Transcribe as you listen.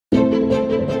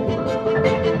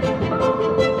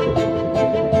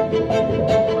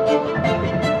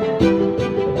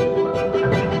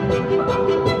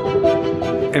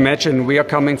imagine we are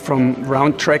coming from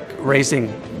round track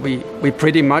racing. We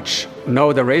pretty much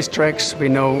know the racetracks, we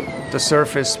know the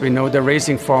surface, we know the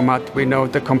racing format, we know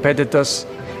the competitors.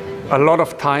 A lot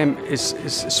of time is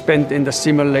spent in the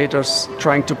simulators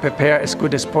trying to prepare as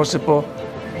good as possible.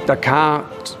 Dakar,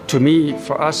 to me,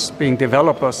 for us being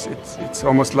developers, it's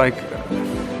almost like,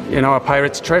 you know, a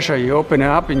pirate's treasure. You open it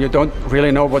up and you don't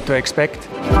really know what to expect.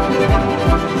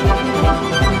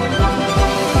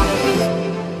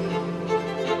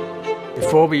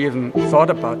 Before we even thought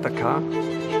about Dakar,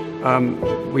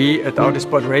 we at Audi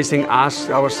Sport Racing asked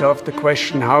ourselves the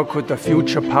question, how could the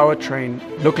future powertrain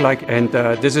look like? And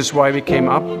this is why we came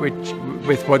up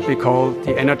with what we call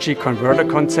the energy converter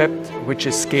concept, which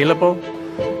is scalable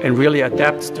and really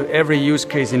adapts to every use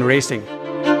case in racing.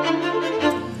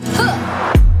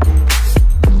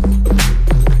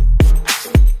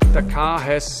 The car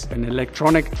has an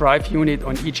electronic drive unit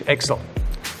on each axle.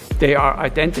 They are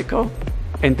identical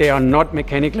and they are not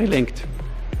mechanically linked.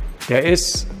 There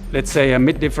is, let's say, a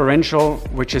mid-differential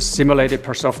which is simulated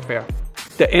per software.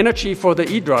 The energy for the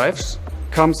e-drives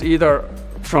comes either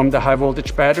from the high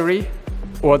voltage battery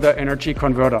or the energy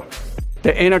converter.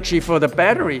 The energy for the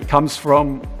battery comes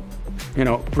from, you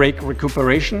know, brake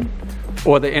recuperation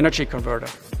or the energy converter.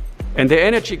 And the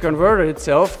energy converter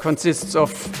itself consists of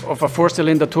a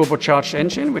 4-cylinder turbocharged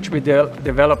engine, which we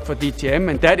developed for DTM,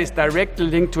 and that is directly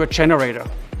linked to a generator.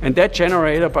 And that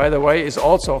generator, by the way, is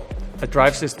also a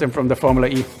drive system from the Formula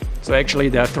E. So actually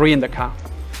there are 3 in the car.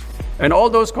 And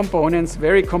all those components,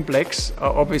 very complex,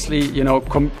 are obviously, you know,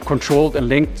 controlled and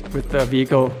linked with the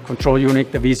vehicle control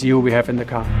unit, the VCU we have in the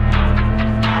car.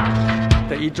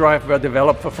 The e-drive were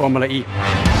developed for Formula E.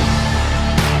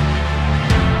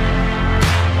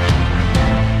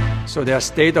 So they are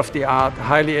state-of-the-art,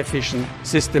 highly efficient,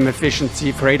 system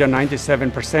efficiency greater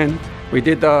 97%. We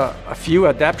did a few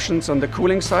adaptations on the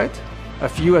cooling side, a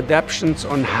few adaptations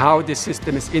on how the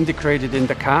system is integrated in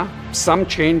the car, some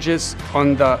changes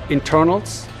on the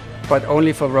internals, but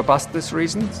only for robustness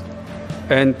reasons.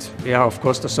 And yeah, of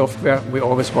course, the software, we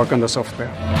always work on the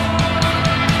software.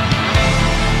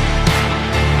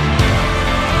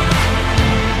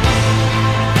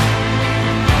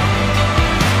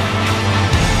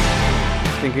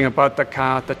 Thinking about the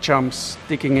car, the jumps,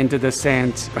 digging into the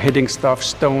sand, hitting stuff,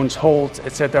 stones, holes,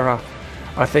 etc.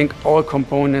 I think all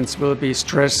components will be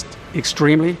stressed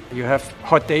extremely. You have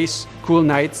hot days, cool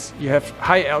nights, you have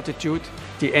high altitude.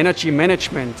 The energy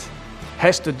management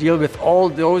has to deal with all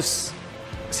those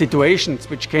situations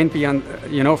which can't be,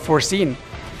 you know, foreseen.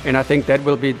 And I think that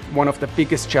will be one of the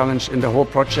biggest challenges in the whole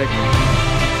project.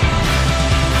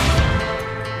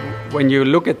 When you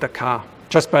look at the car,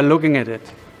 just by looking at it,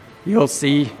 you'll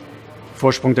see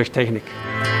Vorsprung durch Technik.